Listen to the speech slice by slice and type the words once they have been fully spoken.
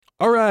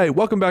All right,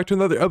 welcome back to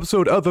another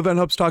episode of Event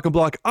Hub's Talking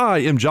Block. I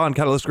am John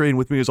Catalyst Green.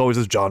 With me, as always,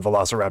 is John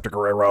Velociraptor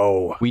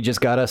Guerrero. We just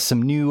got us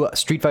some new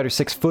Street Fighter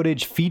 6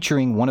 footage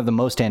featuring one of the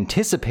most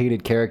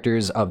anticipated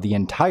characters of the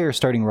entire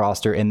starting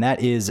roster, and that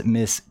is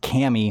Miss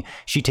Cammy.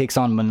 She takes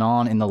on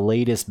Manon in the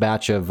latest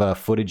batch of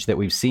footage that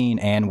we've seen,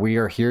 and we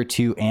are here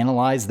to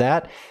analyze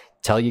that.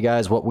 Tell you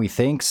guys what we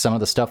think, some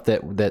of the stuff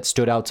that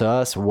stood out to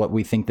us, what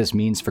we think this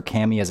means for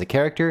Cammy as a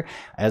character,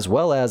 as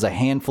well as a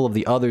handful of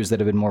the others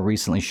that have been more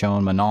recently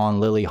shown: Manon,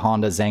 Lily,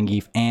 Honda,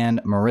 Zangief,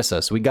 and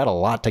Marissa. So we got a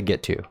lot to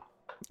get to.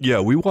 Yeah,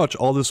 we watch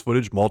all this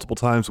footage multiple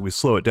times. We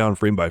slow it down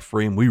frame by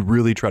frame. We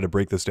really try to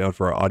break this down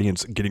for our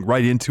audience, getting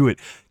right into it.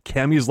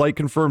 Cammy's light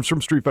confirms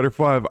from Street Fighter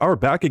V are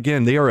back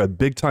again. They are a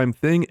big time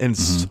thing. And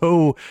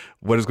so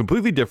what is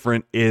completely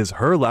different is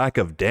her lack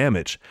of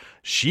damage.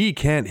 She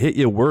can't hit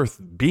you worth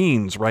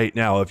beans right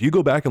now. If you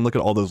go back and look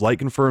at all those light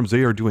confirms,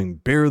 they are doing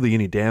barely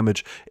any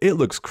damage. It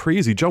looks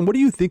crazy. John, what do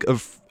you think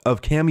of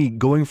Cammy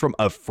going from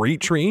a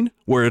freight train,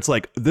 where it's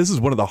like this is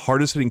one of the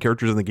hardest hitting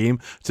characters in the game,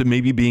 to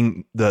maybe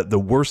being the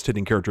worst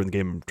hitting character in the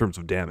game in terms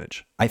of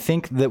damage? I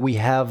think that we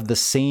have the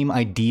same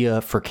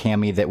idea for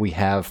Cammy that we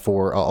have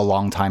for a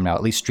long time now,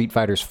 at least Street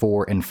Fighters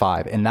 4 and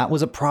 5. And that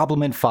was a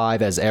problem in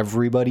 5, as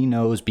everybody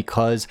knows,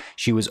 because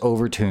she was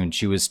overtuned.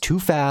 She was too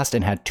fast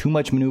and had too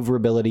much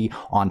maneuverability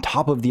on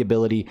top of the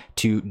ability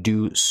to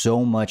do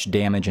so much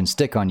damage and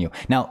stick on you.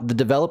 Now, the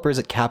developers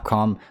at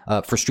Capcom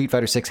for Street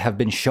Fighter 6 have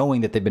been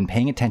showing that they've been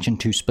paying attention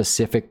to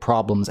specific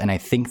problems, and I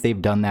think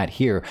they've done that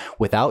here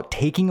without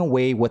taking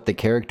away what the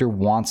character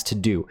wants to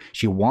do.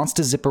 She wants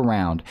to zip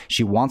around.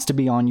 She wants to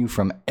be on you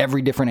from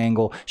every different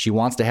angle. She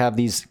wants to have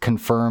these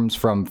confirms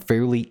from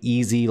fairly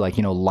easy, like,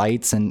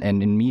 lights and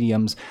in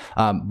mediums,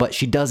 but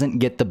she doesn't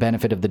get the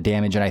benefit of the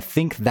damage, and I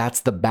think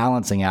that's the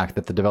balancing act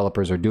that the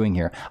developers are doing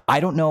here. I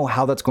don't know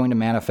how that's going to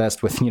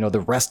manifest with,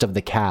 the rest of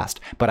the cast,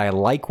 but I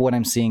like what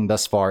I'm seeing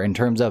thus far in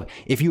terms of,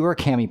 if you are a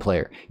Cammy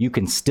player, you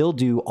can still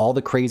do all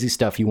the crazy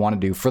stuff you want to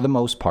do for the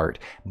most part,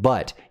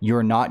 but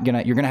you're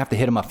gonna have to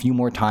hit them a few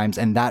more times,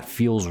 and that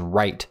feels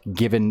right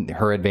given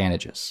her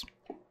advantages.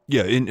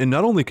 Yeah, and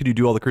not only could you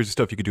do all the crazy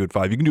stuff you could do at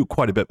 5, you can do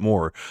quite a bit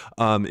more.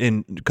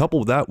 And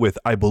couple that with,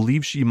 I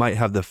believe she might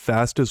have the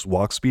fastest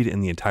walk speed in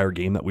the entire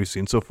game that we've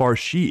seen so far.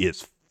 She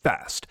is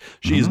fast.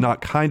 She is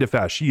not kind of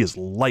fast. She is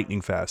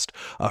lightning fast.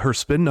 Her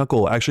spin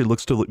knuckle actually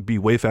looks to be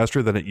way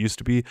faster than it used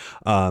to be,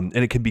 and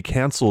it can be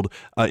canceled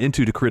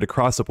to create a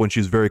cross up when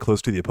she's very close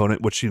to the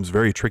opponent, which seems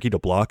very tricky to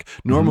block.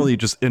 Normally,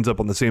 it just ends up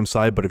on the same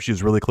side, but if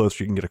she's really close,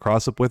 she can get a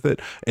cross up with it.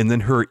 And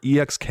then her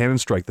EX cannon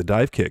strike, the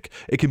dive kick,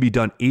 it can be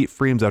done 8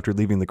 frames after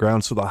leaving the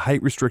ground, so the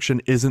height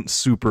restriction isn't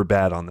super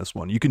bad on this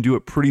one. You can do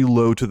it pretty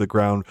low to the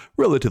ground,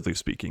 relatively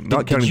speaking,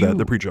 not counting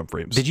the pre-jump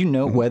frames. Did you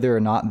know whether or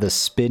not the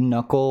spin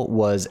knuckle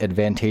was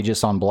advantageous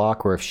on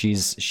block, or if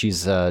she's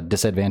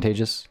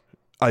disadvantageous?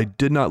 I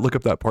did not look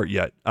up that part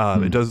yet.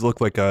 It does look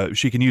like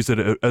she can use it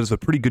as a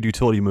pretty good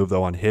utility move,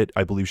 though. On hit,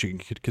 I believe she can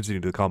continue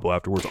the combo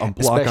afterwards. On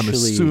block, I'm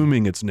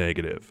assuming it's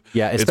negative.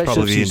 Yeah, especially it's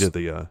probably into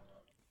the...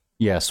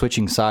 Yeah,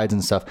 switching sides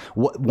and stuff.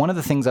 One of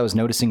the things I was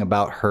noticing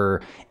about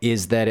her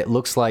is that it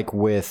looks like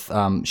with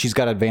she's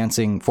got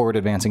forward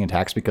advancing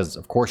attacks, because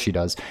of course she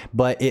does,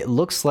 but it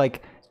looks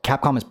like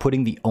Capcom is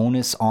putting the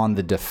onus on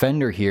the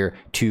defender here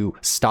to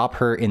stop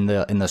her in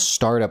the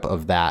startup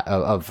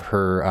of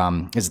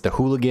her is it the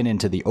hooligan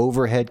into the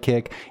overhead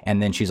kick,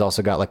 and then she's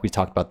also got, like we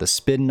talked about, the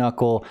spin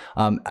knuckle.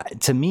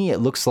 To me, it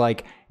looks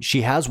like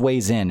she has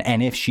ways in,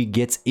 and if she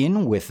gets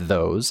in with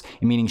those,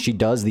 meaning she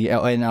does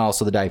and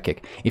also the dive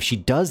kick, if she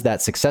does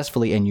that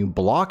successfully and you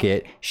block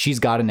it, she's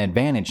got an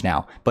advantage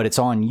now. But it's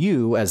on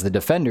you as the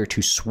defender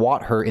to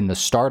swat her in the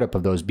startup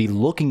of those, be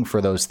looking for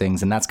those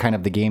things, and that's kind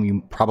of the game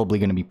you're probably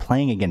going to be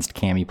playing against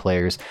Cammy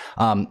players,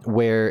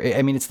 where,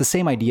 it's the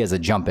same idea as a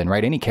jump in,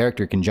 right? Any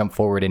character can jump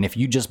forward, and if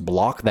you just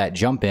block that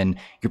jump in,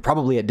 you're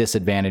probably at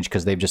disadvantage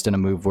because they've just done a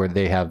move where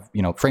they have,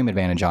 frame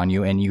advantage on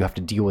you, and you have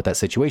to deal with that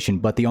situation,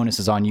 but the onus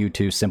is on you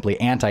to simply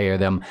anti-air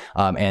them,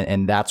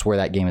 and that's where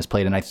that game is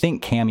played. And I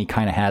think Cammy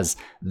kind of has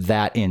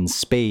that in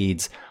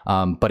spades,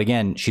 but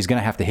again, she's going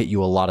to have to hit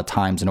you a lot of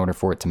times in order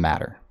for it to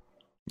matter.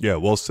 Yeah,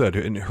 well said.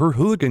 And her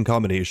hooligan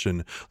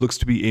combination looks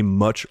to be a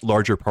much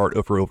larger part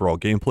of her overall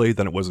gameplay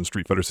than it was in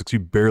Street Fighter 6. You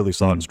barely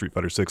saw it in Street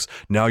Fighter 6.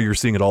 Now you're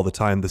seeing it all the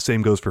time. The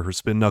same goes for her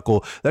spin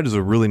knuckle. That is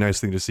a really nice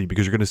thing to see,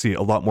 because you're going to see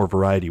a lot more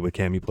variety with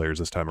Cammy players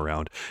this time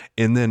around.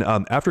 And then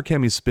after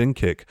Cammy's spin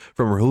kick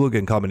from her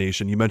hooligan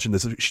combination, you mentioned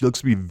this, she looks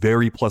to be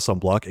very plus on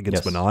block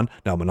against Manon.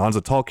 Now, Manon's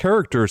a tall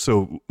character,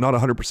 so not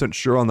 100%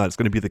 sure on that it's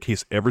going to be the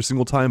case every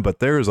single time, but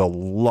there is a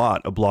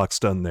lot of block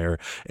stun there,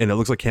 and it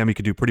looks like Cammy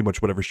could do pretty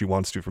much whatever she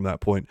wants to from that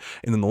point.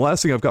 And then the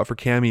last thing I've got for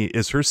Cammy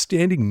is her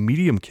standing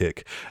medium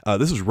kick.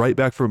 This is right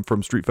back from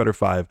Street Fighter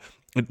V.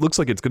 It looks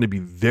like it's going to be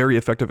very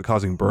effective at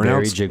causing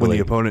burnouts when the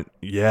opponent...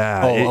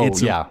 Yeah. When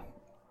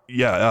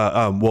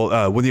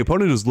the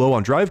opponent is low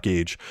on drive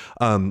gauge,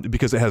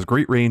 because it has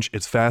great range,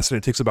 it's fast, and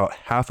it takes about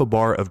half a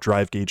bar of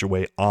drive gauge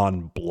away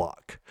on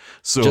block.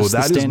 So just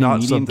that the is not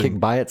medium something kick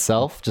by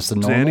itself, just a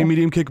normal standing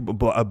medium kick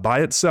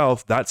by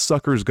itself. That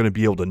sucker is going to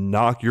be able to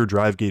knock your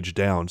drive gauge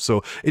down.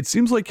 So it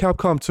seems like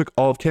Capcom took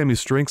all of Cammy's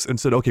strengths and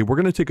said, okay, we're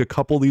going to take a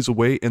couple of these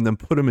away and then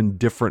put them in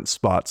different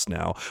spots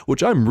now,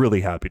 which I'm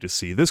really happy to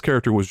see. This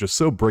character was just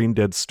so brain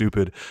dead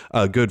stupid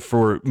good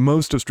for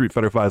most of Street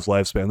Fighter V's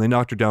lifespan. They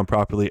knocked her down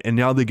properly, and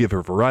now they give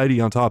her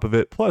variety on top of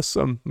it, plus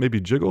some maybe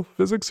jiggle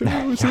physics here.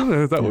 Is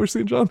that what we're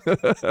seeing, John?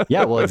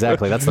 Yeah, well,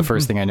 exactly. That's the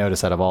first thing I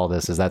notice out of all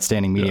this is that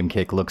standing medium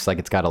kick looks like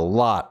it's got a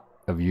lot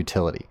of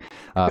utility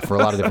for a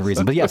lot of different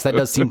reasons. But yes, that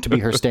does seem to be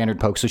her standard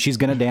poke. So she's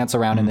going to dance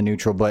around in the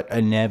neutral, but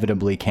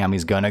inevitably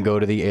Cammy's going to go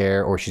to the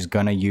air, or she's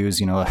going to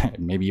use,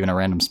 maybe even a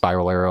random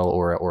spiral arrow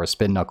or a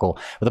spin knuckle.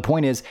 But the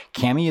point is,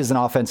 Cammy is an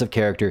offensive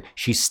character.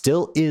 She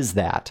still is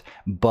that.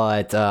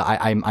 But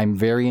I'm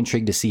very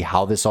intrigued to see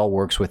how this all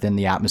works within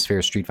the atmosphere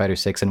of Street Fighter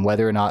 6 and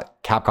whether or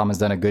not Capcom has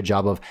done a good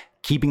job of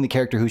keeping the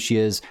character who she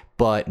is,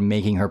 but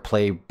making her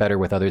play better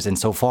with others. And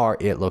so far,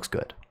 it looks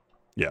good.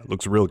 Yeah, it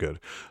looks real good.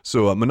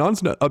 So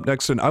Manon's up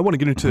next, and I want to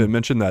get into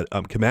mention that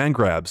command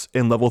grabs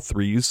in level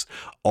 3s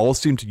all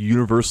seem to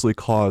universally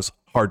cause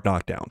hard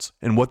knockdowns.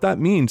 And what that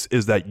means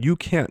is that you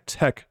can't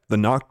tech the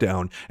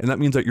knockdown, and that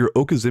means that your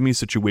Okazumi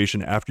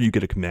situation after you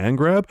get a command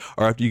grab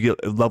or after you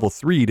get level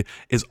 3'd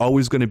is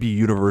always going to be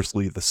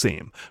universally the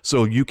same.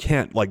 So you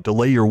can't like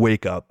delay your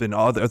wake up and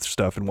all the other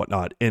stuff and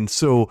whatnot. And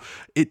so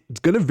it's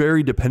going to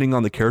vary depending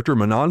on the character.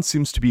 Manon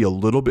seems to be a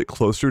little bit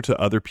closer to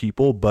other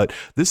people, but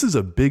this is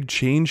a big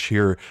change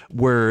here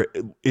where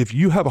if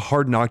you have a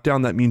hard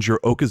knockdown, that means your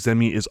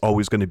Okazumi is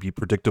always going to be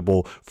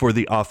predictable for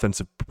the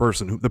offensive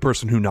person, the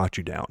person who knocked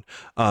you down.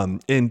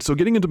 And so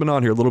getting into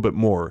Manon here a little bit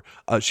more,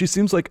 she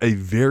seems like a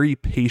very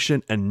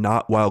patient and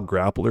not wild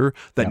grappler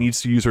that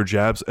needs to use her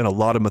jabs and a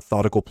lot of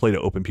methodical play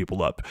to open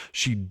people up.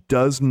 She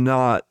does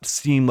not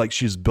seem like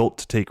she's built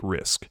to take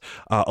risk.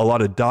 A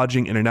lot of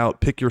dodging in and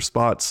out, pick your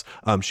spots.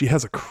 She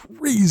has a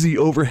crazy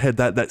overhead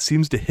that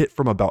seems to hit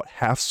from about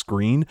half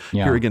screen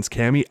here against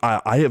Cammy.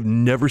 I have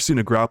never seen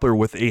a grappler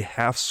with a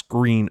half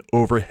screen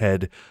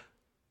overhead.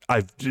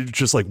 I've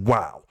just like,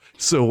 wow.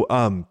 So,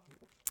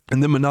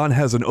 and then Manon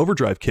has an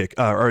overdrive kick,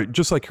 or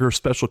just like her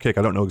special kick.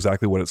 I don't know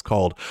exactly what it's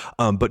called,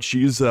 but she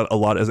uses that a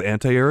lot as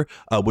anti-air,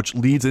 which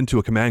leads into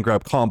a command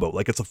grab combo.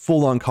 Like it's a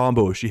full-on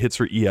combo if she hits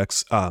her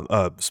EX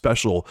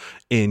special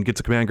and gets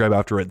a command grab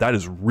after it. That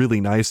is really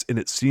nice, and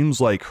it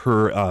seems like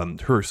her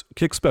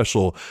kick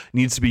special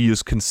needs to be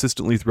used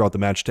consistently throughout the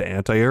match to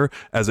anti-air,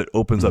 as it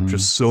opens up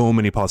just so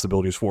many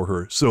possibilities for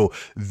her. So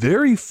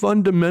very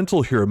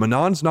fundamental here.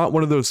 Manon's not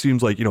one of those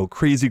seems like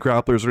crazy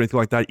grapplers or anything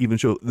like that. Even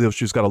though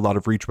she's got a lot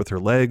of reach with her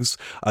legs.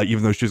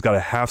 Even though she's got a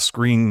half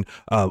screen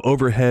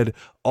overhead,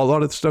 a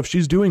lot of the stuff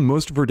she's doing,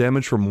 most of her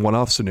damage from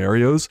one-off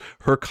scenarios.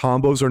 Her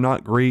combos are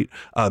not great.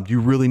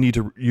 You really need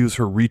to use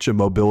her reach and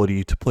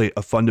mobility to play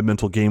a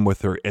fundamental game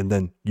with her, and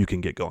then you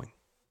can get going.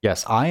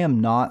 Yes, I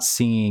am not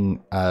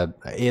seeing,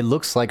 it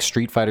looks like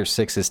Street Fighter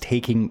 6 is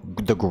taking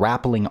the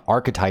grappling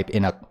archetype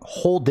in a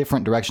whole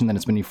different direction than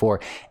it's been before.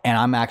 And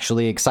I'm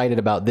actually excited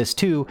about this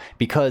too,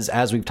 because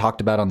as we've talked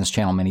about on this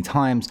channel many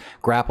times,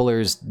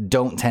 grapplers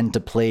don't tend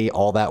to play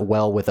all that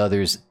well with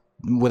other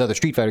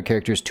Street Fighter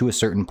characters to a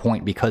certain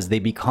point, because they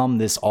become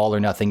this all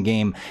or nothing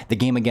game. The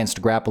game against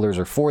grapplers,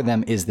 or for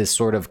them, is this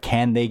sort of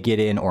can they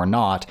get in or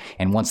not,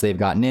 and once they've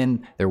gotten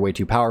in, they're way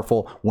too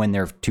powerful. When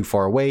they're too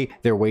far away,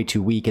 they're way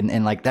too weak,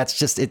 and like that's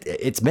just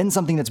it's been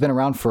something that's been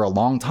around for a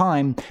long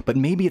time, but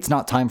maybe it's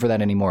not time for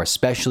that anymore,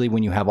 especially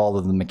when you have all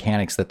of the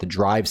mechanics that the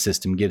drive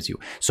system gives you.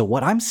 So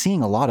what I'm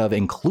seeing a lot of,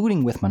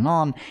 including with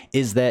Manon,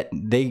 is that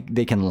they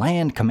can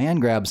land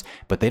command grabs,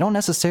 but they don't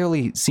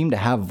necessarily seem to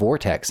have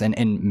vortex,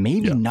 and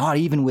maybe not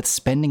even with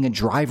spending a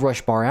drive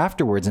rush bar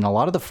afterwards. And a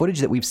lot of the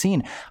footage that we've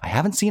seen, I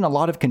haven't seen a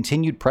lot of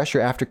continued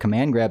pressure after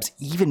command grabs,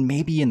 even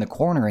maybe in the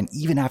corner and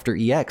even after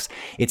EX.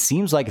 It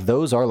seems like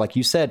those are, like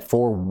you said,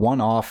 for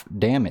one-off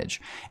damage.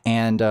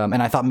 And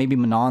I thought maybe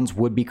Manon's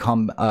would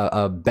become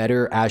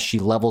better as she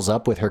levels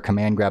up with her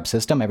command grab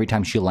system. Every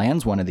time she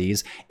lands one of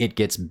these, it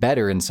gets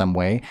better in some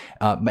way.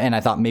 And I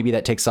thought maybe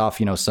that takes off,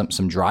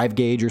 some drive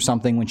gauge or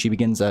something when she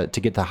begins to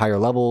get to higher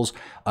levels,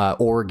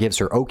 or gives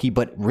her Oki.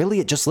 But really,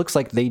 it just looks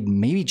like they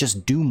maybe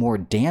just do more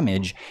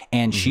damage,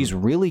 and she's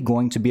really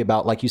going to be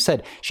about, like you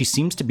said, she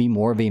seems to be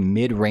more of a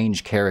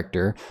mid-range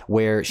character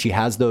where she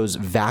has those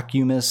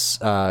vacuumous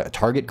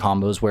target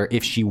combos where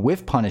if she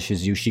whiff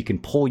punishes you, she can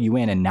pull you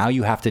in, and now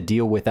you have to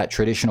deal with that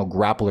traditional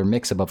grappler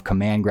mix-up of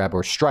command grab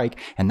or strike,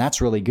 and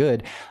that's really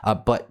good.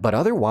 But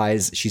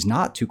otherwise, she's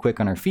not too quick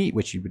on her feet,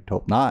 which you would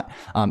hope not.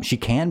 She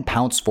can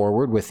pounce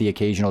forward with the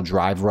occasional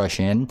drive rush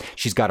in.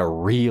 She's got a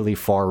really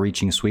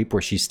far-reaching sweep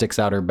where she sticks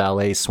out her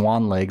ballet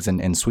swan legs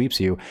and sweeps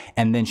you,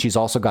 and then she's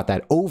also got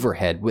that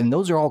overhead, and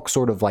those are all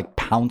sort of like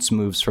pounce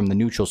moves from the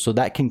neutral, so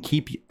that can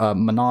keep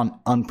Manon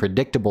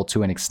unpredictable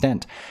to an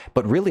extent.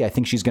 But really, I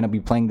think she's going to be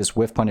playing this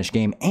whiff punish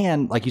game,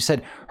 and like you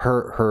said,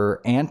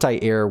 her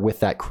anti-air with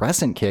that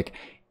crescent kick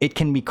it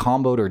can be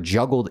comboed or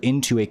juggled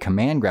into a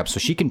command grab. So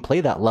she can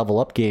play that level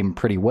up game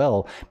pretty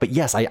well. But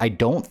yes, I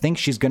don't think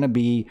she's going to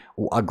be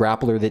a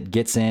grappler that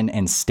gets in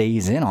and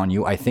stays in on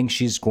you. I think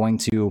she's going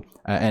to,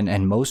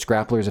 and most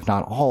grapplers, if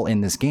not all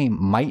in this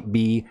game, might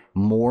be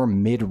more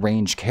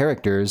mid-range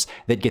characters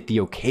that get the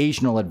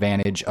occasional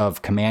advantage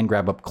of command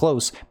grab up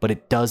close, but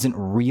it doesn't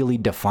really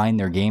define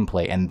their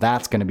gameplay. And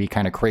that's going to be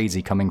kind of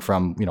crazy coming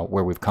from,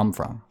 where we've come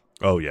from.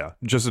 Oh, yeah.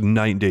 Just a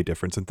night and day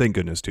difference. And thank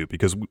goodness, too,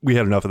 because we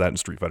had enough of that in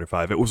Street Fighter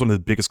V. It was one of the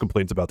biggest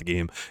complaints about the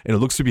game, and it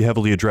looks to be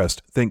heavily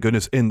addressed. Thank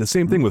goodness. And the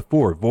same thing with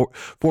 4.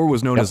 4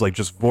 was known as like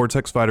just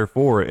Vortex Fighter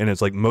 4, and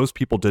it's like most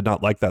people did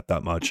not like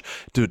that much.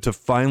 To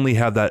finally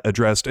have that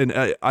addressed, and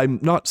I'm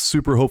not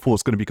super hopeful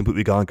it's going to be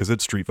completely gone because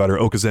it's Street Fighter.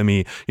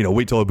 Okazemi,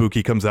 wait till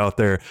Ibuki comes out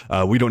there.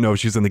 We don't know if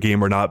she's in the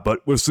game or not, but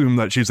we'll assume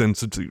that she's in.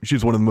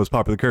 She's one of the most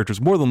popular characters.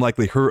 More than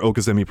likely, her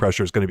Okazemi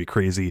pressure is going to be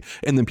crazy,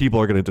 and then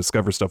people are going to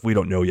discover stuff we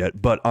don't know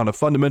yet. But on a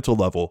fundamental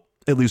level,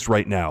 at least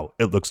right now,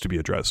 it looks to be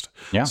addressed.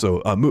 Yeah.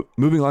 So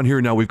moving on here,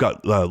 now we've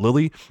got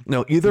Lily.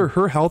 Now, either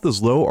her health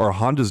is low or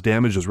Honda's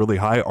damage is really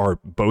high, or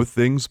both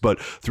things. But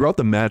throughout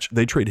the match,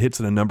 they trade hits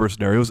in a number of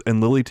scenarios, and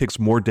Lily takes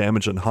more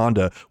damage than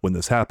Honda when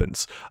this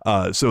happens.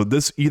 So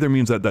this either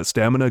means that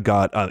stamina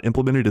got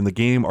implemented in the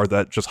game, or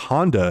that just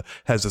Honda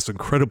has this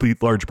incredibly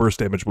large burst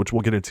damage, which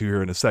we'll get into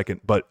here in a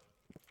second. But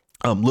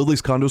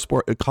Lily's Condor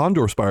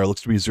Spire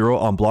looks to be 0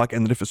 on block,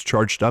 and then if it's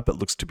charged up, it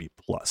looks to be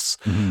plus.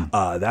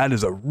 That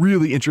is a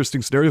really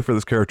interesting scenario for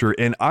this character,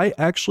 and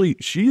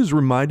she is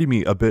reminding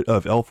me a bit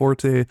of El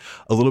Forte,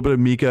 a little bit of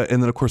Mika,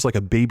 and then of course like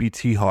a baby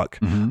T-Hawk,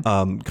 kind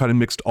of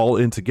mixed all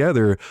in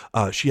together.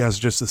 She has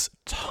just this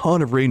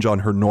ton of range on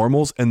her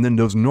normals, and then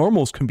those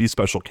normals can be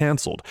special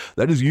canceled.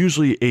 That is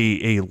usually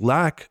a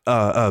lack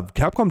of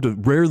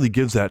Capcom rarely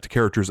gives that to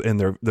characters in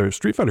their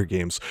Street Fighter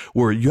games,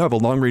 where you have a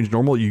long range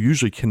normal, you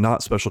usually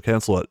cannot special cancel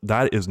it.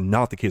 That is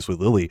not the case with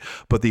Lily,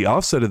 but the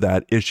offset of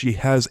that is she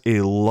has a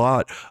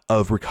lot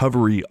of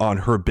recovery on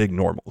her big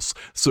normals.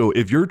 So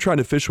if you're trying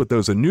to fish with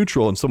those in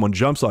neutral and someone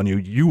jumps on you,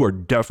 you are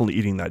definitely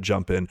eating that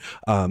jump in.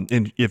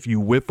 And if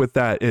you whiff with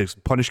that,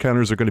 punish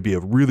counters are going to be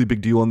a really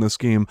big deal in this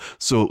game.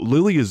 So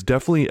Lily is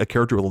definitely a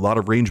character with a lot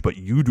of range, but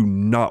you do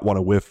not want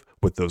to whiff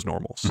with those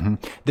normals.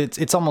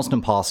 It's almost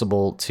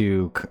impossible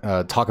to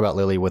talk about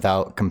Lily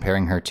without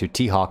comparing her to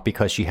T-Hawk,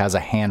 because she has a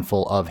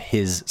handful of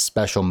his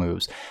special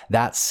moves.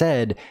 That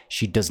said,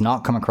 she does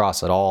not come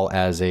across at all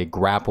as a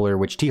grappler,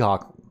 which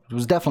T-Hawk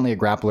was definitely a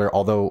grappler,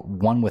 although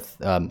one with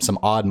some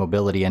odd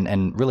mobility,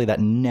 and really that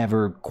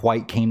never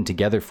quite came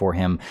together for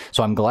him.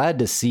 So I'm glad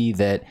to see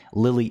that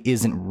Lily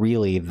isn't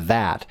really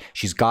that.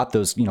 She's got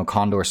those,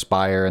 Condor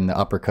Spire and the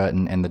uppercut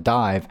and the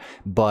dive,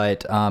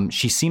 but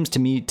she seems to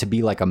me to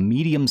be like a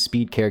medium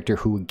speed character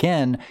who,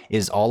 again,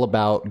 is all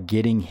about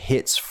getting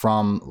hits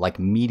from like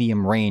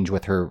medium range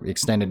with her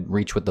extended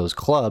reach with those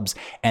clubs,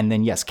 and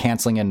then, yes,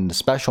 canceling it into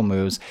special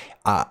moves.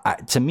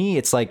 To me,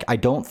 it's like, I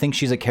don't think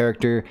she's a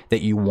character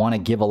that you want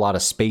to give a lot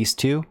of space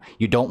to.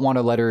 You don't want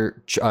to let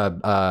her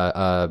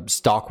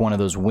stock one of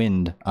those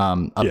wind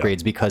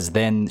upgrades, because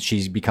then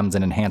she becomes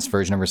an enhanced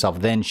version of herself.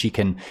 Then she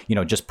can,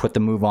 just put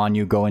the move on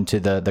you, go into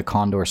the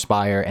Condor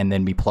Spire, and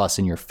then be plus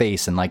in your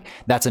face. And like,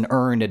 that's an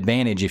earned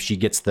advantage if she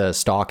gets the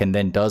stock and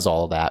then does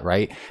all of that,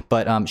 right?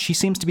 But she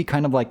seems to be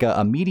kind of like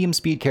a medium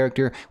speed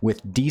character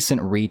with decent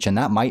reach, and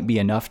that might be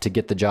enough to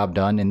get the job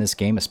done in this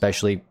game,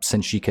 especially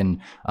since she can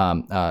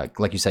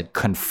like you said,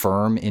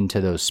 confirm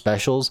into those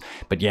specials.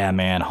 But yeah,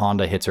 man,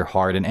 Honda hits her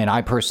hard. And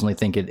I personally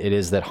think it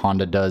is that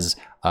Honda does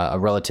a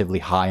relatively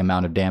high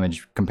amount of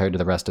damage compared to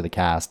the rest of the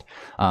cast.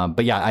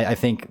 But yeah, I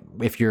think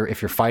if you're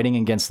fighting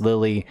against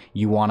Lily,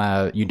 you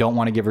don't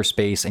want to give her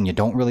space, and you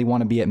don't really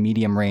want to be at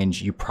medium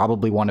range. You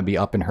probably want to be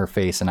up in her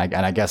face. And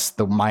I guess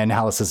my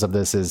analysis of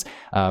this is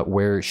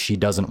where she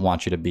doesn't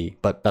want you to be.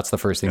 But that's the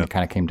first thing that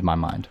kind of came to my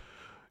mind.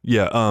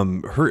 Yeah,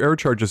 her air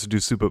charges to do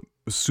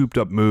souped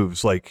up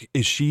moves. Like,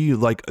 is she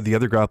like the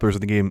other grapplers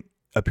in the game?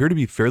 Appear to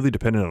be fairly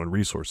dependent on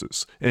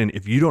resources, and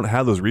if you don't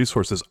have those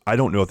resources, I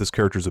don't know if this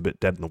character's a bit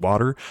dead in the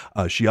water.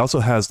 She also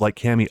has, like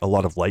Cammy, a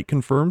lot of light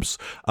confirms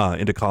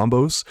into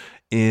combos,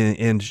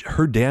 and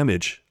her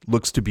damage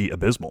looks to be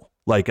abysmal.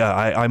 Like,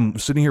 I'm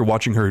sitting here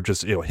watching her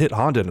just hit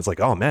Honda, and it's like,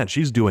 oh man,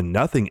 she's doing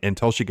nothing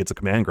until she gets a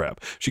command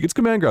grab. She gets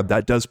command grab,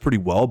 that does pretty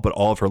well, but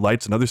all of her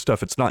lights and other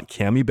stuff, it's not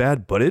Cammy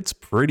bad, but it's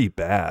pretty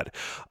bad.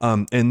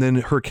 And then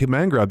her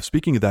command grab,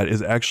 speaking of that,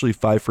 is actually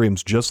 5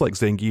 frames, just like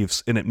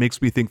Zangief's, and it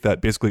makes me think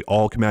that basically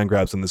all command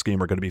grabs in this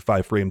game are going to be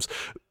 5 frames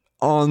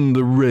on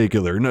the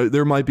regular. No,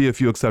 there might be a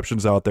few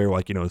exceptions out there,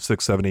 like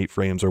 6, 7, 8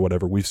 frames or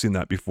whatever. We've seen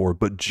that before,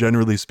 but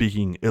generally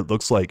speaking, it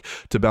looks like,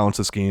 to balance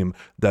this game,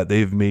 that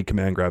they've made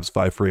command grabs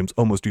 5 frames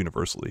almost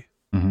universally.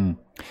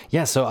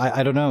 Yeah, so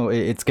I don't know.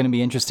 It's going to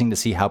be interesting to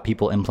see how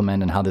people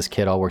implement and how this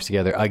kit all works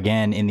together,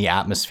 again, in the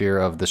atmosphere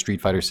of the Street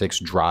Fighter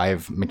 6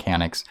 drive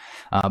mechanics.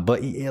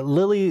 But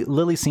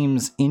Lily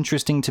seems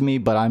interesting to me,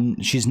 but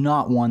she's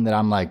not one that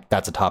I'm like,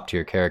 that's a top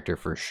tier character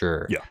for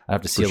sure. Yeah, I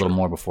have to see a little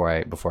more before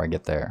I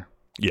get there.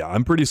 Yeah,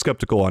 I'm pretty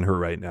skeptical on her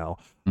right now.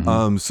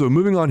 So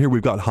moving on here,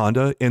 we've got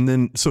Honda, and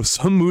then so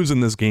some moves in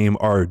this game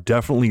are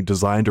definitely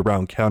designed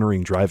around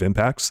countering drive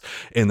impacts,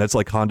 and that's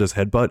like Honda's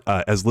headbutt.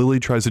 As Lily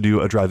tries to do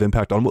a drive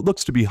impact on what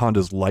looks to be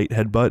Honda's light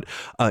headbutt,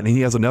 and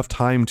he has enough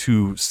time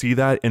to see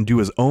that and do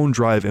his own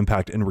drive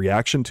impact in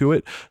reaction to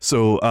it.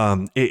 So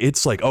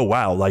it's like, oh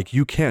wow, like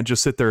you can't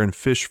just sit there and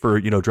fish for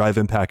drive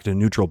impact and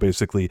neutral.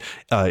 Basically,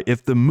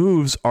 if the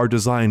moves are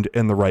designed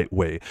in the right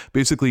way,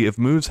 basically if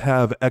moves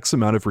have X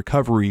amount of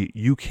recovery,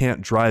 you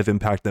can't drive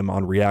impact them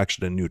on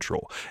reaction and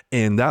neutral.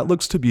 And that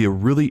looks to be a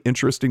really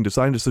interesting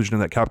design decision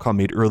that Capcom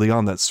made early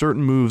on, that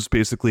certain moves,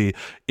 basically,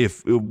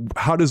 if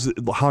how does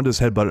Honda's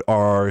headbutt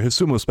or his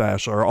sumo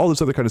smash or all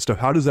this other kind of stuff,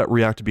 how does that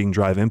react to being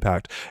drive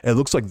impact? And it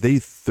looks like they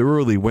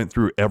thoroughly went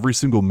through every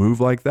single move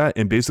like that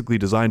and basically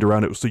designed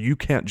around it, so you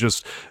can't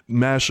just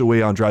mash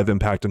away on drive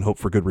impact and hope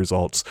for good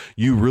results.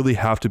 You really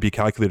have to be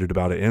calculated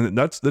about it, and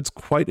that's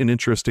quite an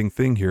interesting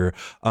thing here.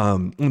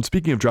 And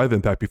speaking of drive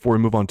impact, before we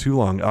move on too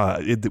long,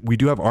 we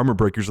do have armor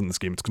breakers in this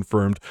game. It's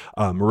confirmed.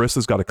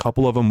 Marissa's got a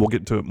couple of them. We'll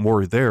get to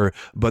more there,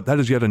 but that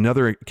is yet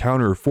another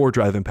counter for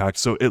drive impact.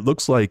 So it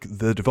looks like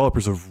the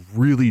developers have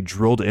really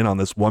drilled in on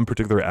this one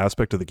particular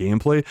aspect of the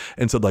gameplay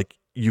and said, like,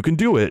 you can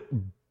do it,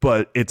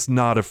 but it's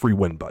not a free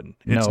win button.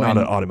 It's not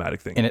an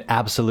automatic thing. And it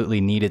absolutely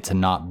needed to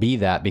not be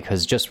that,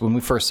 because just when we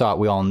first saw it,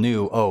 we all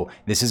knew, oh,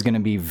 this is going to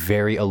be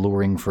very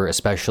alluring for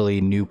especially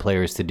new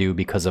players to do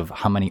because of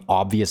how many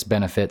obvious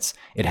benefits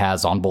it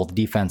has on both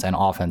defense and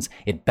offense.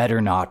 It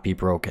better not be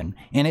broken.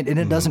 And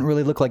it doesn't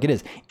really look like it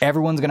is.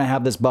 Everyone's going to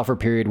have this buffer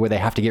period where they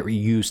have to get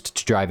used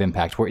to drive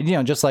impact, where,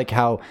 just like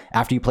how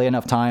after you play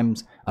enough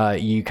times,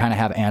 you kind of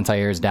have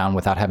anti-airs down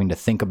without having to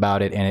think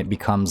about it, and it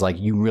becomes like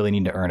you really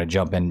need to earn a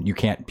jump in.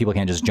 People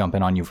can't just jump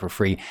in on you for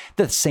free.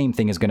 The same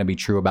thing is going to be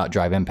true about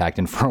drive impact,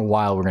 and for a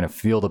while we're going to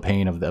feel the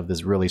pain of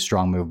this really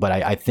strong move, but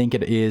I think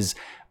it is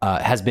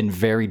has been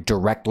very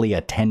directly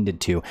attended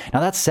to.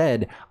 Now that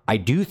said, I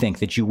do think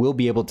that you will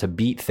be able to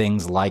beat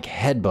things like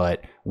headbutt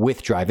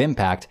with drive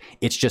impact.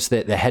 It's just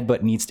that the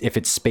headbutt needs, if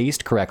it's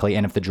spaced correctly,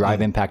 and if the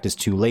drive impact is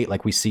too late,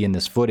 like we see in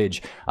this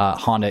footage,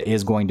 Honda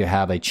is going to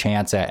have a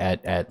chance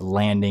at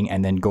landing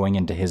and then going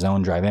into his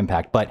own drive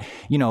impact. But,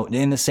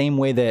 in the same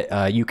way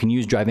that you can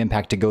use drive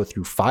impact to go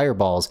through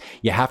fireballs,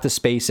 you have to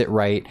space it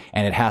right,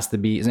 and it has to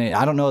be,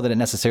 I don't know that it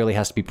necessarily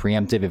has to be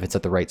preemptive if it's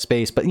at the right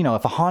space, but,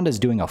 if a Honda's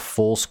doing a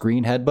full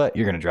screen headbutt,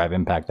 you're going to drive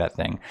impact that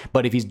thing.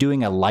 But if he's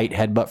doing a light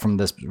headbutt from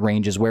this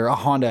ranges where a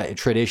Honda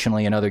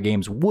traditionally in other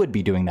games would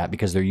be doing that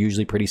because they're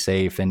usually pretty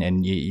safe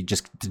and you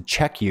just to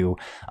check you.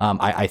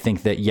 I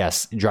think that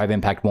yes, drive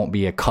impact won't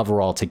be a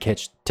coverall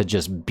to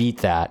just beat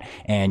that,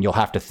 and you'll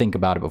have to think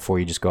about it before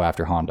you just go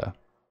after Honda.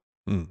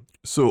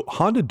 So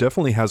Honda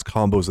definitely has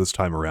combos this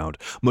time around,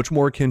 much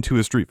more akin to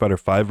his Street Fighter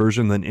V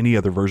version than any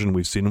other version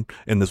we've seen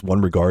in this one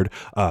regard.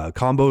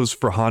 Combos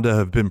for Honda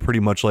have been pretty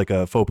much like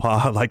a faux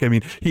pas. Like, I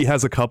mean, he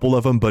has a couple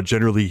of them, but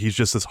generally he's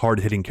just this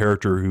hard-hitting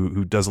character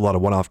who does a lot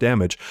of one-off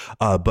damage.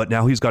 But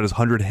now he's got his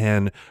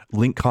 100-hand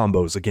link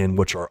combos again,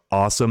 which are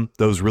awesome.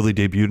 Those really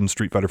debuted in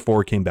Street Fighter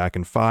 4, came back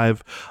in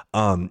 5.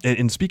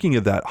 And speaking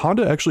of that,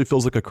 Honda actually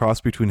feels like a cross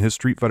between his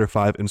Street Fighter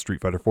 5 and Street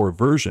Fighter 4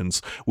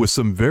 versions, with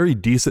some very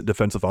decent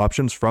defensive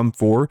options from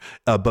 4,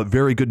 but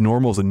very good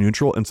normals and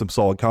neutral, and some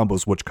solid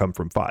combos which come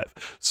from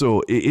 5.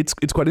 So it's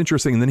quite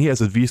interesting. And then he has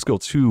a V skill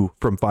 2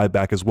 from 5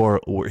 back as well,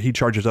 where he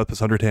charges up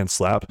his 100-hand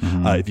slap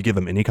if you give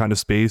him any kind of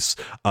space.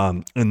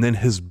 And then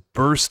his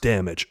burst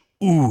damage,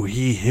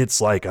 he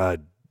hits like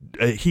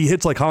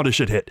Honda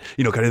should hit,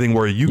 kind of thing,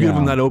 where you give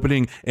him that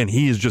opening and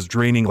he is just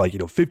draining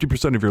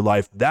 50% of your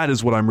life. That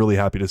is what I'm really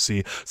happy to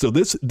see. So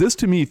this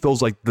to me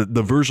feels like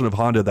the version of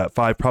Honda that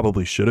 5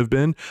 probably should have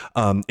been.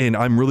 And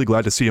I'm really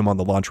glad to see him on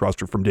the launch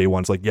roster from day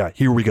one. It's like, yeah,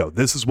 here we go.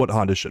 This is what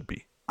Honda should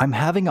be. I'm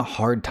having a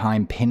hard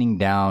time pinning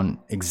down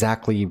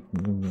exactly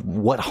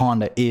what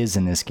Honda is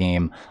in this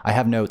game. I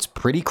have notes,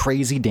 pretty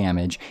crazy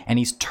damage, and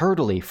he's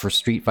turtly for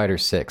Street Fighter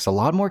 6. A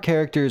lot more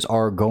characters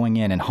are going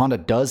in, and Honda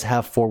does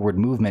have forward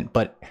movement,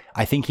 but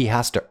I think he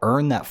has to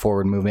earn that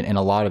forward movement in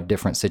a lot of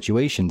different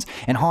situations.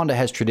 And Honda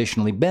has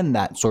traditionally been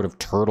that sort of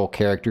turtle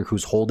character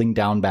who's holding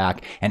down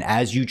back, and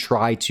as you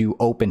try to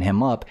open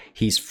him up,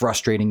 he's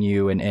frustrating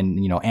you and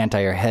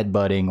anti-air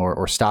headbutting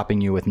or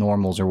stopping you with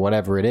normals or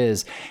whatever it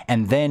is.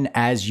 And then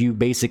as you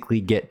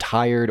basically get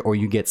tired or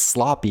you get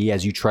sloppy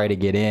as you try to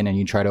get in and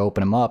you try to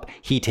open him up,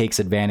 he takes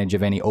advantage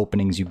of any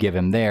openings you give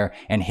him there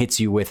and hits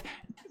you with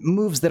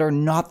moves that are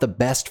not the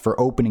best for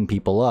opening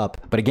people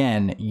up. But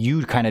again,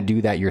 you kind of do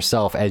that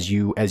yourself as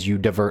you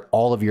divert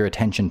all of your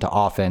attention to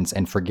offense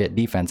and forget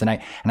defense. And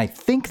I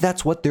think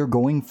that's what they're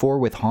going for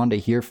with Honda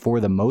here for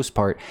the most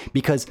part,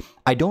 because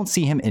I don't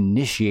see him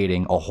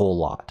initiating a whole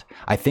lot.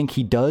 I think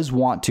he does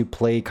want to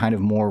play kind of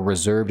more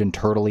reserved and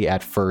turtley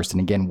at first, and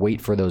again, wait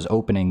for those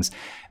openings.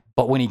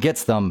 But when he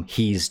gets them,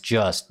 he's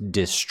just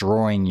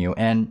destroying you.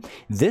 And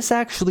this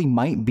actually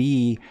might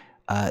be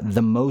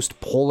the most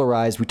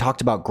polarized. We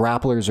talked about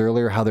grapplers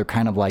earlier, how they're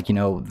kind of like,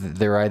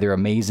 they're either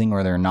amazing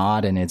or they're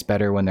not, and it's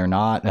better when they're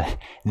not.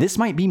 This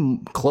might be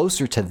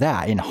closer to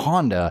that in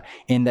Honda,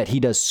 in that he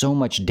does so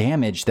much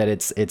damage that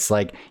it's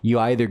like you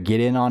either get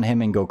in on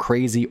him and go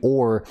crazy,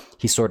 or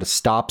he sort of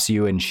stops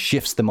you and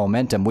shifts the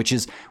momentum, which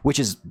is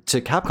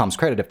to Capcom's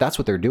credit, if that's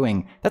what they're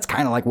doing, that's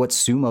kind of like what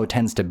sumo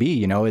tends to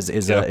be,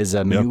 is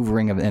a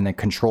maneuvering of and the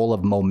control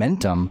of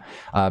momentum.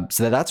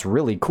 So that's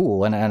really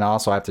cool. And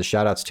also I have to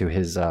shout outs to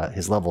his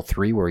level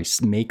 3 where he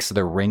makes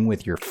the ring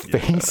with your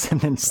face and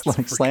then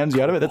slams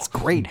you out of it. That's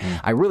great.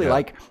 I really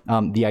like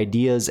the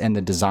ideas and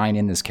the design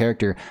in this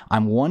character.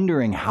 I'm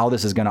wondering how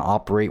this is going to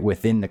operate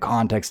within the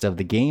context of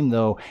the game,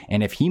 though,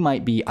 and if he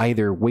might be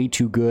either way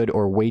too good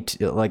or way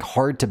too,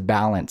 hard to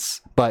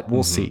balance, but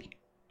we'll see.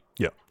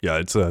 Yeah,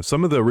 it's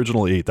some of the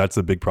original 8. That's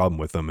a big problem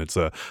with them. It's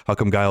how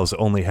come Giles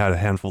only had a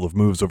handful of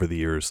moves over the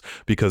years,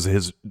 because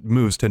his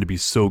moves tend to be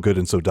so good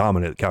and so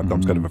dominant.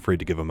 Capcom's kind of afraid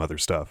to give him other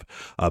stuff.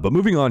 But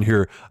moving on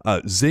here,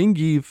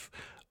 Zangief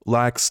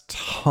lacks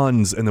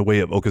tons in the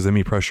way of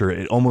Okazemi pressure.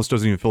 It almost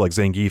doesn't even feel like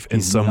Zangief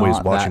in some ways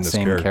watching this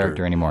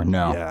character anymore.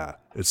 No. Yeah.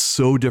 It's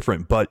so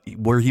different, but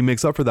where he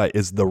makes up for that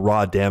is the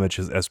raw damage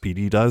his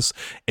SPD does,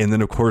 and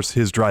then of course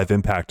his drive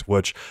impact,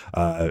 which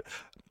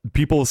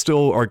people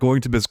still are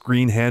going to miss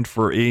Green Hand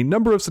for a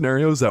number of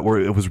scenarios that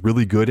it was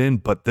really good in,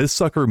 but this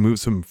sucker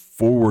moves him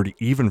forward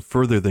even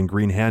further than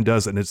Green Hand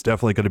does, and it's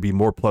definitely going to be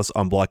more plus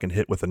on block and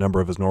hit with a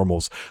number of his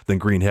normals than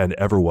Green Hand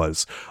ever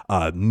was.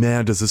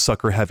 Man, does this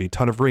sucker have a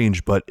ton of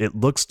range, but it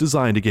looks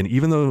designed, again,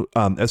 even though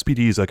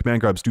SPDs,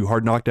 command grabs, do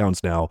hard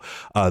knockdowns now,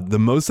 the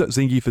most that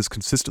Zangief is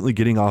consistently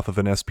getting off of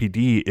an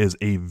SPD is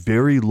a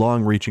very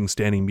long-reaching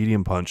standing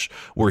medium punch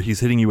where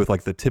he's hitting you with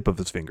the tip of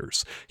his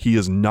fingers. He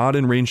is not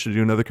in range to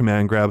do another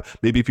command grab.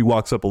 Maybe if he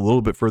walks up a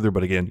little bit further,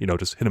 but again,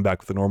 just hit him back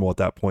with the normal at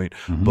that point.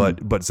 But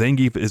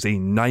Zangief is a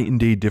night and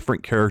day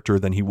different character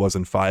than he was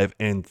in 5,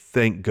 and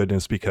thank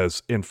goodness,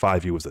 because in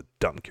 5 he was a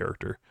dumb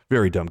character,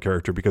 very dumb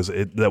character, because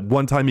that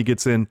one time he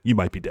gets in, you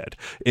might be dead,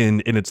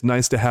 and it's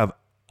nice to have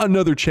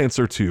another chance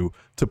or two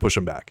to push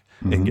him back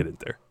and get in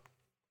there.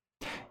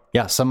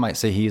 Yeah, some might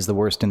say he is the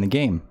worst in the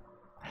game.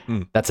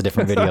 That's a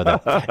different video,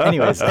 though.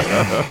 Anyways,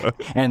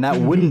 and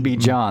that wouldn't be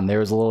John. There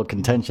was a little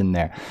contention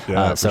there.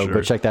 Yeah, so sure.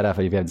 Go check that out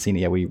if you haven't seen it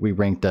yet. We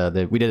ranked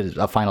we did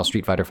a final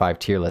Street Fighter 5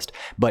 tier list.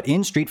 But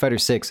in Street Fighter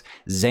 6,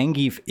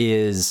 Zangief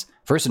is,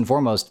 first and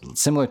foremost,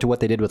 similar to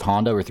what they did with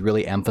Honda, with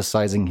really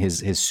emphasizing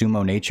his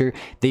sumo nature.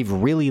 They've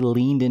really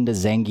leaned into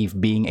Zangief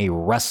being a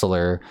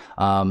wrestler.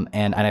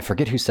 And I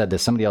forget who said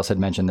this. Somebody else had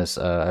mentioned this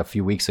a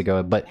few weeks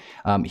ago. But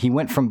he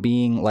went from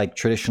being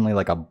traditionally a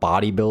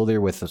bodybuilder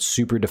with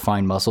super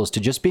defined muscles to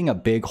just being a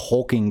big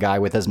hulking guy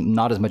with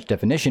not as much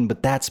definition,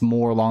 but that's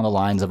more along the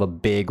lines of a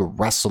big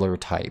wrestler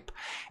type.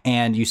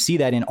 And you see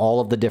that in all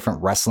of the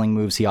different wrestling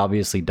moves he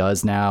obviously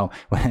does now.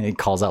 When he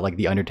calls out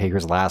the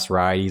Undertaker's last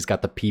ride, he's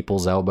got the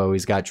people's elbow,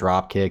 he's got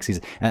drop kicks,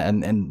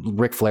 and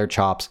Ric Flair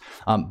chops.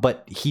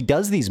 But he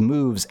does these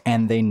moves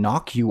and they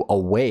knock you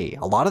away.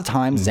 A lot of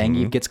times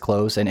Zangief gets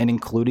close, and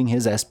including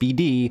his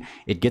SPD,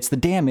 it gets the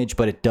damage,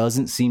 but it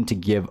doesn't seem to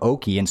give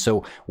Oki. And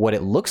so what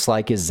it looks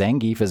like is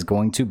Zangief is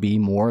going to be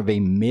more of a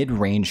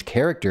mid-range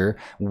character,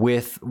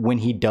 with, when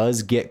he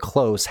does get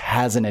close,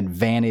 has an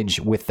advantage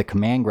with the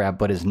command grab,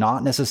 but is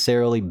not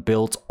necessarily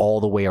built all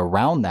the way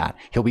around that.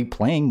 He'll be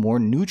playing more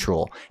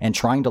neutral and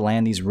trying to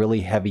land these really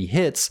heavy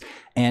hits.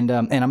 And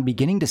I'm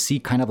beginning to see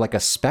kind of a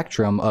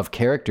spectrum of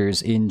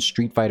characters in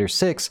Street Fighter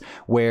 6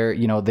 where,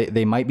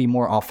 they might be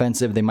more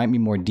offensive, they might be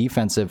more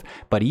defensive,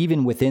 but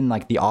even within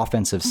the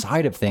offensive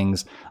side of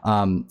things,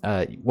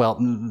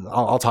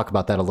 I'll talk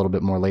about that a little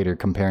bit more later,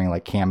 comparing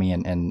Cammy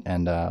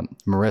and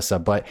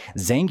Marissa. But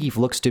Zangief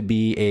looks to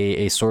be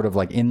a sort of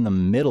in the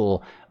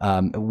middle,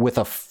 with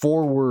a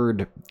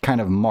forward kind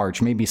of march,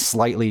 maybe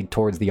slightly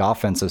towards the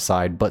offensive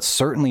side, but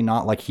certainly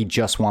not he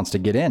just wants to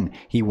get in.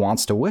 He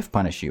wants to whiff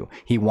punish you.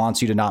 He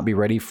wants you to not be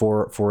ready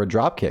for a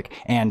drop kick.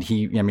 And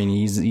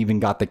he's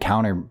even got the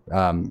counter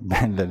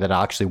that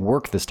actually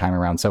worked this time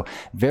around. So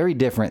very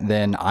different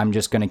than I'm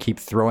just going to keep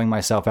throwing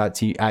myself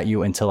at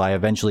you until I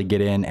eventually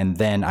get in, and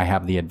then I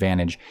have the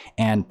advantage,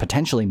 and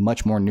potentially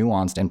much more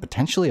nuanced and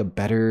potentially a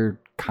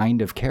better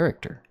kind of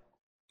character.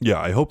 Yeah,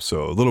 I hope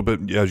so. A little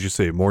bit, as you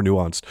say, more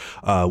nuanced.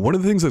 One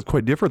of the things that's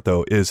quite different,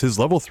 though, is his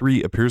level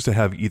 3 appears to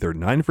have either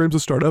 9 frames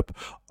of startup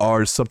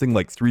or something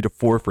like 3 to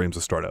 4 frames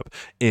of startup.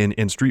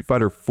 In Street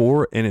Fighter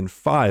 4 and in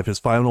 5, his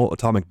final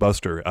Atomic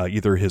Buster,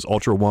 either his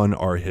Ultra 1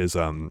 or his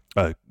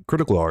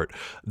Critical Art,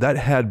 that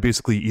had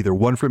basically either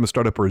 1 frame of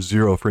startup or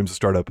 0 frames of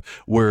startup,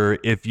 where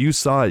if you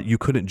saw it, you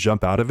couldn't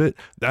jump out of it.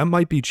 That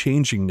might be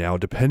changing now,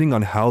 depending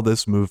on how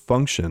this move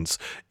functions.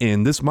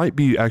 And this might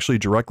be actually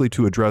directly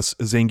to address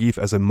Zangief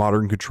as a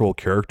modern control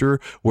character,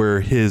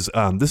 where his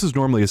this is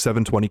normally a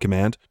 720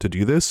 command to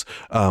do this.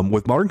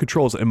 With modern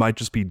controls, it might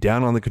just be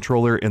down on the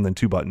controller and then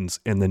 2 buttons,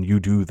 and then you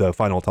do the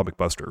final Atomic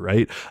Buster,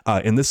 right?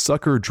 And this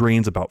sucker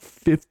drains about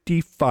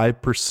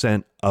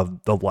 55%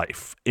 of the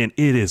life, and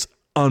it is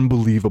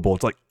unbelievable.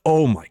 It's like,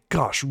 oh my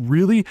gosh,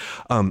 really?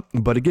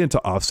 But again,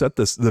 to offset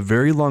this, the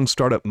very long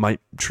startup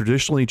might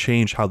traditionally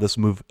change how this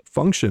move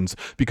functions,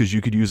 because you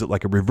could use it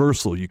like a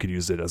reversal, you could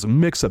use it as a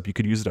mix-up, you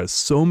could use it as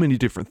so many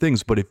different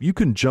things. But if you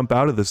can jump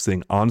out of this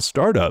thing on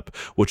startup,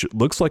 which it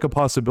looks like a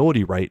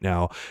possibility right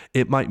now,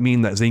 it might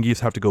mean that Zangief's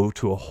have to go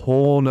to a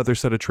whole nother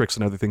set of tricks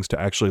and other things to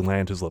actually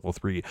land his level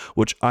 3,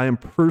 which I am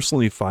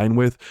personally fine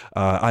with.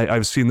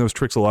 I've seen those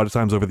tricks a lot of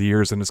times over the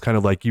years, and it's kind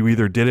of like you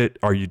either did it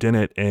or you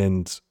didn't,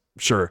 and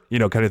sure,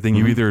 kind of thing.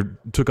 You either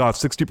took off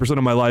 60%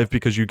 of my life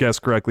because you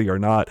guessed correctly or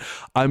not.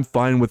 I'm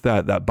fine with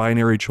that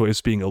binary choice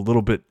being a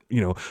little bit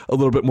more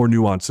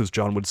nuanced, as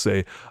John would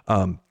say.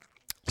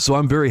 So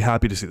I'm very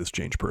happy to see this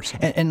change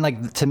personally. And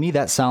like, to me,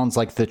 that sounds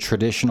like the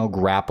traditional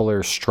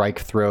grappler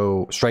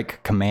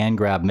strike command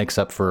grab mix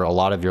up for a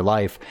lot of your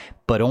life,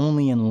 but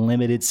only in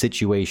limited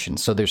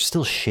situations. So there's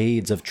still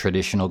shades of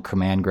traditional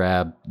command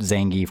grab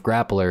Zangief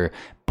grappler,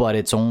 but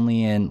it's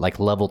only in like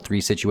level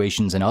 3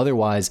 situations. And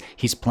otherwise,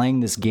 he's playing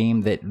this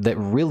game that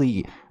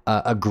really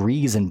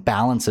agrees and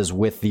balances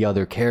with the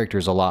other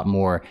characters a lot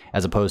more,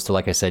 as opposed to,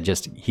 like I said,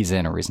 just he's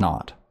in or he's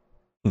not.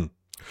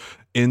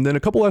 And then a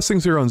couple last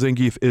things here on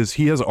Zangief is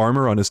he has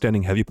armor on his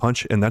standing heavy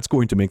punch, and that's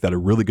going to make that a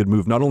really good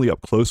move, not only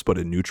up close, but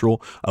in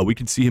neutral. We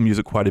can see him use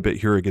it quite a bit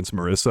here against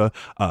Marissa.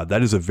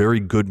 That is a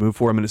very good move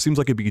for him, and it seems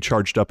like it'd be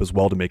charged up as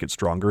well to make it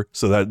stronger.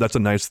 So that's a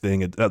nice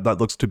thing. That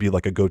looks to be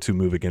like a go-to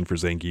move again for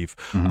Zangief.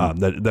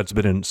 That's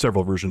been in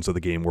several versions of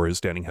the game where his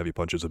standing heavy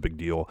punch is a big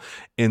deal.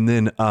 And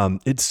then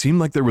it seemed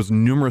like there was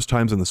numerous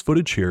times in this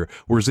footage here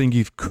where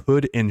Zangief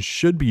could and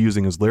should be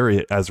using his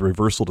lariat as a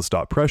reversal to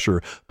stop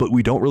pressure, but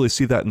we don't really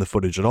see that in the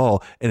footage at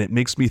all. And it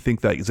makes me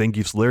think that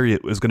Zangief's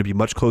lariat is going to be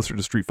much closer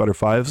to Street Fighter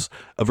V's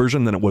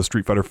version than it was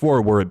Street Fighter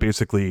 4, where it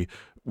basically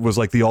was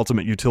like the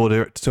ultimate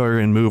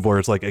utilitarian move, where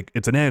it's like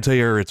it's an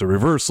anti-air, it's a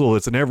reversal,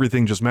 it's an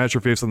everything, just match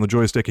your face on the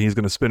joystick and he's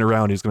going to spin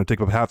around, he's going to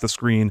take up half the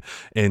screen,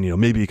 and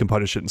maybe you can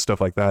punish it and stuff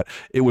like that.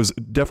 It was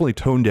definitely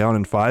toned down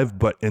in 5,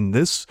 but in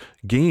this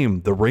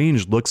game the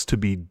range looks to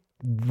be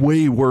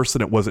way worse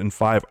than it was in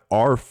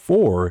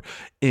 5R4,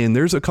 and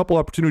there's a couple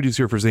opportunities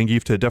here for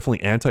Zangief to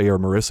definitely anti-air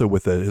Marissa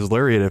with his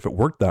lariat if it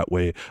worked that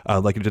way,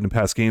 like it did in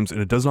past games,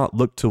 and it does not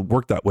look to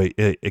work that way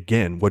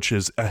again, which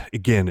is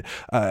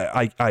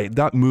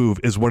that move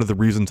is one of the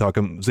reasons how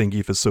come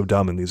Zangief is so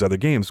dumb in these other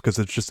games, because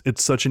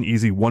it's such an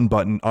easy one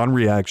button on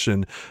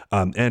reaction,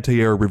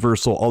 anti-air,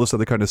 reversal, all this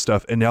other kind of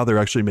stuff, and now they're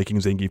actually making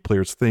Zangief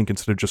players think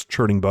instead of just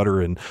churning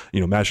butter and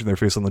mashing their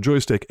face on the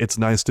joystick. It's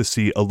nice to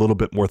see a little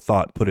bit more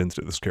thought put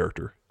into this character.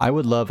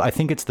 I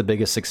think it's the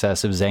biggest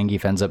success if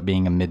Zangief ends up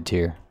being a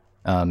mid-tier.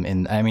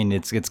 And I mean,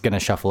 it's going to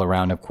shuffle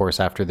around, of course,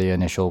 after the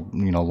initial,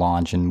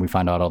 launch, and we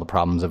find out all the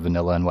problems of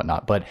vanilla and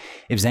whatnot. But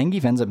if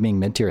Zangief ends up being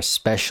mid-tier,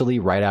 especially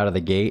right out of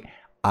the gate,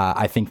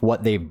 I think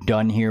what they've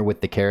done here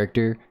with the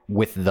character,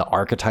 with the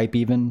archetype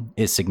even,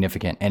 is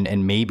significant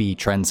and maybe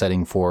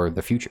trend-setting for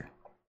the future.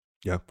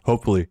 Yeah,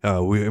 hopefully.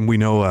 We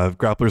know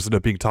grapplers end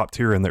up being top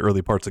tier in the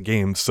early parts of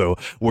games. So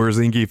where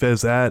Zangief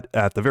is at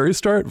the very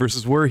start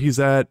versus where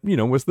he's at,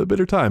 with the bit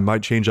of time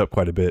might change up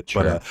quite a bit.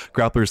 Sure. But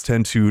grapplers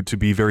tend to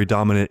be very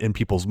dominant in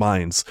people's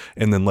minds,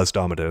 and then less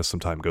dominant as some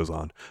time goes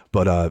on.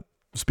 But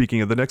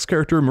speaking of the next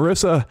character,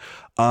 Marissa,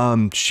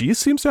 she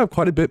seems to have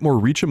quite a bit more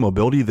reach and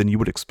mobility than you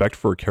would expect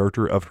for a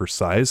character of her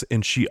size,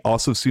 and she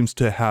also seems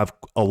to have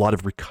a lot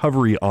of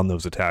recovery on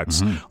those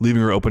attacks,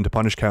 leaving her open to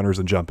punish counters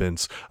and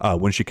jump-ins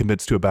when she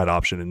commits to a bad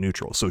option in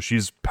neutral. So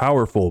she's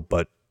powerful,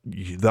 but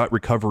that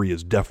recovery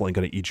is definitely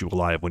going to eat you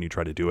alive when you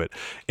try to do it.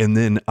 And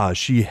then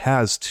she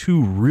has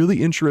two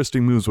really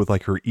interesting moves with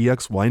like her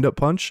EX wind-up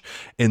punch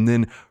and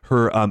then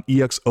her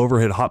EX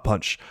overhead hot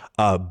punch.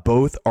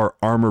 Both are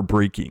armor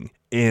breaking.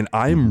 And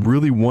I'm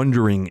really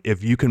wondering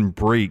if you can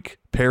break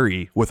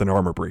parry with an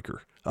armor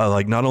breaker.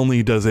 Like, not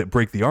only does it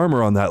break the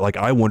armor on that, like,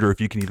 I wonder if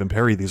you can even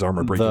parry these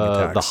armor breaking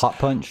attacks. The hot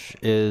punch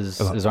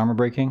is armor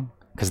breaking?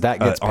 Because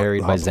that gets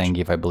parried by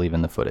Zangief, I believe,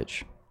 in the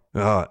footage.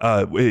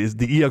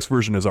 The EX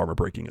version is armor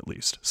breaking at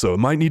least, so it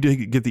might need to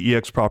get the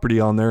EX property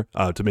on there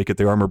to make it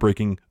the armor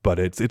breaking, but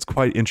it's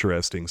quite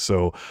interesting.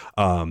 So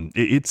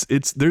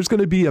it's there's going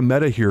to be a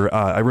meta here.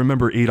 I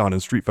remember Adon in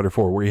Street Fighter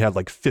 4 where he had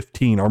like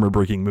 15 armor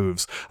breaking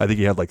moves. I think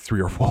he had like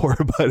 3 or 4,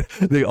 but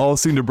they all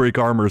seem to break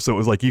armor, so it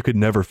was like you could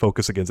never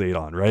focus against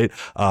Adon, right?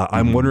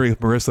 I'm wondering if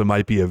Marissa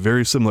might be a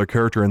very similar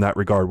character in that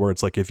regard, where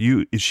it's like if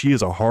she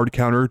is a hard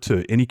counter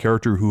to any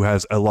character who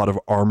has a lot of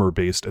armor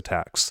based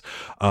attacks.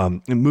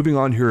 And moving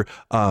on here.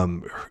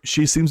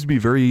 She seems to be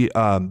very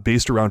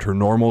based around her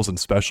normals and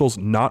specials,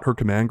 not her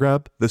command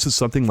grab. This is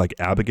something like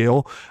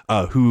Abigail,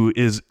 who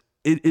is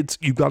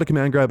you've got a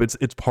command grab.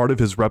 It's part of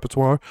his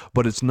repertoire,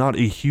 but it's not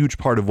a huge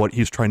part of what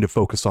he's trying to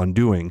focus on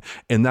doing.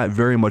 And that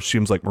very much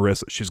seems like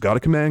Marissa. She's got a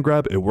command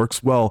grab. It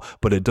works well,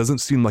 but it doesn't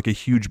seem like a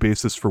huge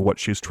basis for what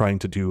she's trying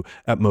to do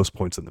at most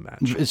points in the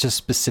match. It's just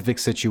specific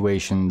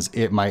situations.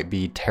 It might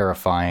be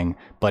terrifying,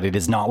 but it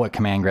is not what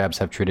command grabs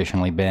have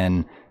traditionally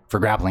been for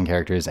grappling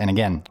characters. And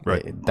again,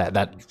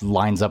 that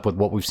lines up with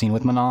what we've seen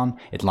with Manon.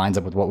 It lines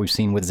up with what we've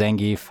seen with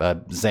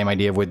Zangief. Same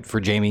idea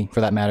for Jamie,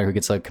 for that matter, who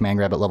gets a command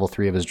grab at level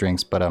 3 of his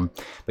drinks. But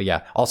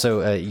yeah.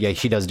 Also,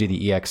 she does do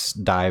the EX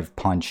dive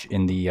punch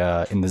in the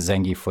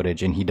Zangief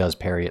footage, and he does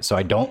parry it. So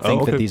I don't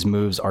think that these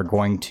moves are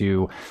going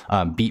to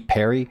beat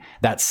parry.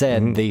 That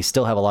said, they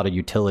still have a lot of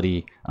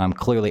utility,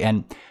 clearly.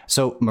 And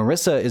so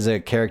Marissa is a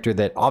character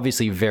that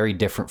obviously very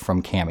different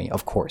from Cammy,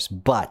 of course.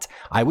 But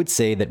I would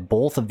say that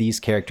both of these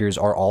characters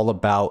are all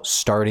about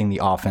starting the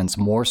offense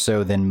more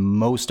so than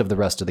most of the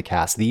rest of the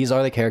cast. These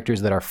are the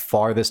characters that are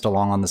farthest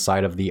along on the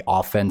side of the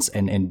offense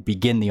and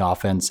begin the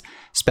offense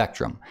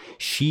spectrum.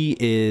 She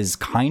is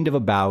kind of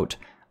about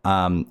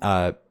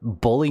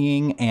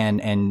bullying and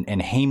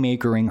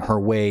haymakering her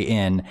way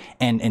in,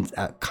 and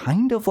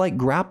kind of like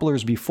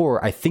grapplers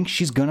before. I think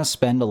she's gonna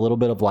spend a little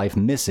bit of life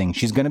missing.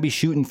 She's gonna be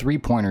shooting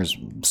 3-pointers,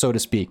 so to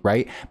speak,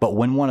 right? But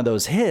when one of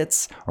those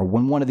hits, or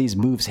when one of these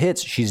moves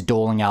hits, she's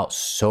doling out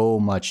so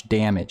much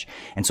damage.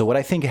 And so what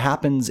I think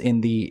happens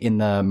in the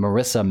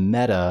Marissa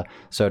meta,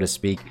 so to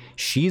speak,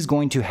 she's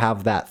going to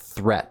have that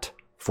threat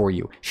for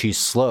you. She's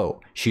slow.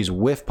 She's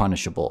whiff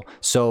punishable.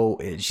 So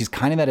she's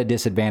kind of at a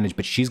disadvantage,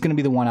 but she's going to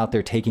be the one out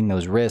there taking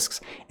those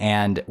risks.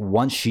 And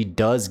once she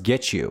does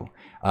get you,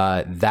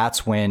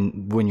 that's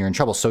when you're in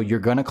trouble. So you're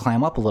going to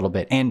clam up a little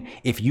bit. And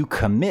if you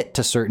commit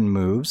to certain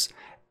moves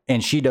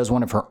and she does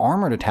one of her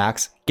armored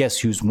attacks, guess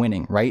who's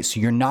winning, right? So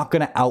you're not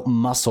going to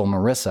outmuscle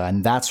Marissa,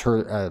 and that's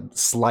her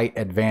slight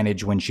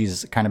advantage when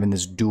she's kind of in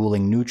this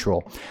dueling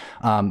neutral.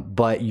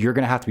 But you're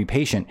going to have to be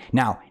patient.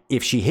 Now,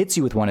 if she hits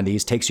you with one of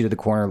these, takes you to the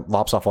corner,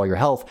 lops off all your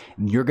health,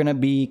 you're going to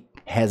be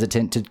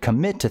hesitant to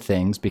commit to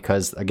things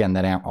because, again,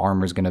 that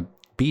armor is going to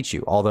beat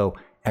you. Although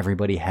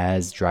everybody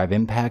has drive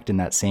impact in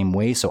that same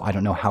way, so I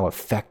don't know how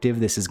effective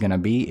this is going to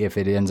be if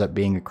it ends up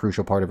being a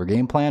crucial part of her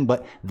game plan.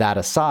 But that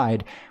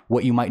aside,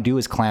 what you might do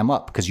is clam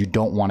up because you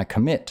don't want to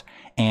commit.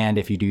 And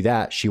if you do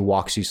that, she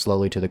walks you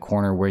slowly to the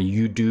corner where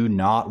you do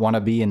not want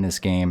to be in this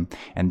game.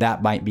 And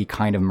that might be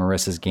kind of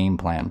Marissa's game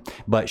plan.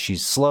 But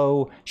she's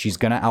slow. She's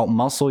going to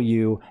outmuscle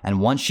you.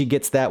 And once she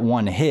gets that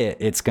one hit,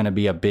 it's going to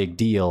be a big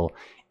deal.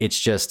 It's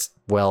just,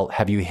 well,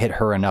 have you hit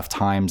her enough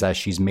times as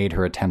she's made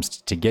her attempts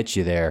to get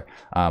you there?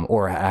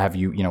 Or have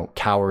you,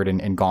 cowered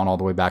and gone all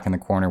the way back in the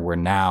corner where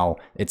now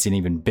it's an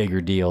even bigger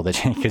deal that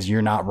because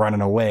you're not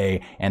running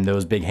away and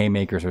those big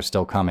haymakers are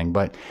still coming.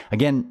 But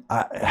again,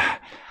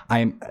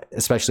 I'm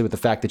especially with the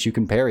fact that you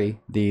can parry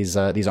these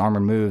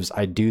armored moves.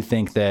 I do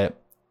think that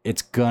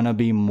it's gonna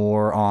be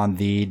more on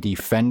the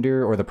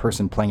defender or the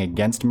person playing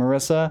against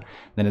Marissa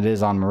than it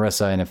is on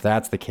Marissa. And if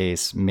that's the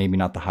case, maybe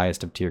not the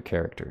highest of tier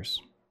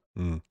characters.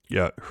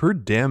 Yeah, her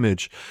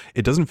damage,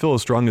 it doesn't feel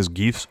as strong as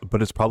Geef's,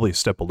 but it's probably a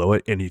step below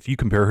it. And if you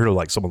compare her to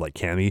like someone like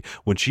Cammy,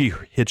 when she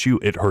hits you,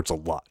 it hurts a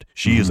lot.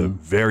 She is a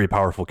very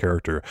powerful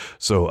character.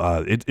 So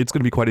it's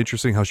going to be quite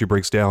interesting how she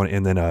breaks down.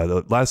 And then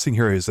the last thing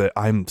here is that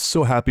I'm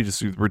so happy to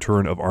see the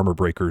return of armor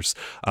breakers.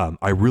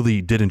 I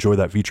really did enjoy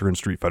that feature in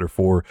Street Fighter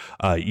 4,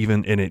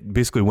 and it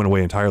basically went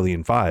away entirely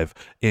in 5.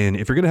 And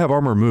if you're going to have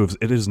armor moves,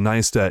 it is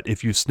nice that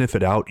if you sniff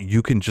it out,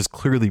 you can just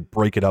clearly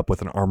break it up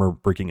with an armor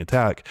breaking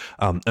attack.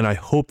 And I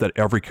hope that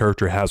every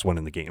character has one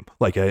in the game.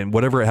 Like,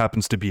 whatever it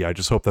happens to be, I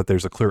just hope that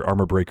there's a clear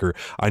armor breaker.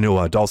 I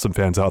know Dawson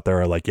fans out there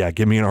are like, yeah,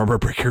 give me an armor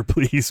breaker,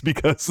 please,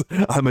 because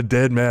I'm a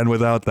dead man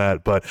without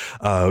that. But,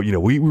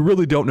 we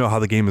really don't know how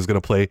the game is going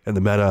to play in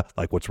the meta,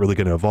 like what's really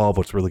going to evolve,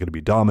 what's really going to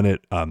be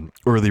dominant.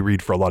 Early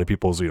read for a lot of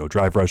people's,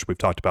 drive rush. We've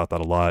talked about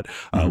that a lot.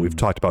 We've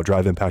talked about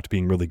drive impact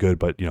being really good,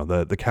 but,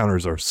 the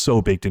counters are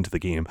so baked into the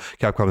game.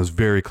 Capcom has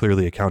very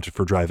clearly accounted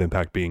for drive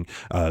impact being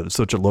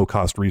such a low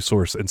cost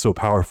resource and so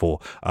powerful.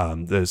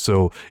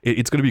 So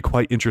it's going to be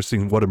quite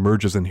interesting what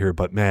emerges in here,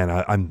 but man,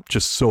 I'm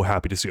just so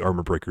happy to see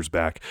armor breakers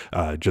back.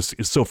 Just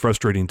it's so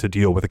frustrating to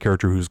deal with a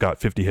character who's got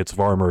 50 hits of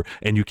armor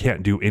and you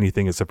can't do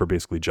anything except for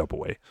basically jump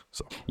away.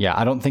 So yeah,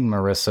 I don't think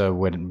Marissa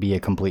would be a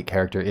complete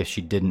character if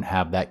she didn't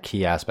have that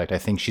key aspect. I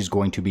think she's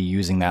going to be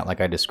using that,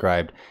 like I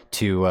described,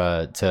 to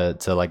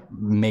like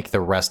make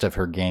the rest of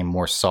her game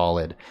more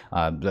solid.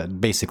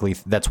 Basically,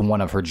 that's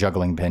one of her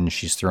juggling pins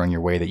she's throwing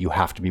your way that you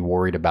have to be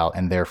worried about,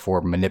 and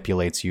therefore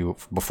manipulates you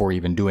before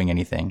even doing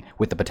anything,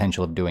 with the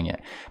potential of doing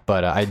it.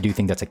 But I do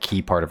think that's a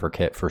key part of her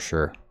kit for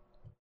sure.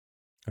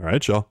 All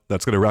right, y'all.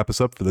 That's going to wrap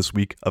us up for this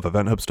week of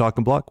Event Hub's Talk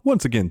and Block.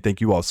 Once again,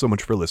 thank you all so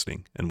much for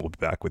listening, and we'll be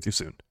back with you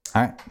soon.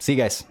 All right. See you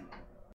guys.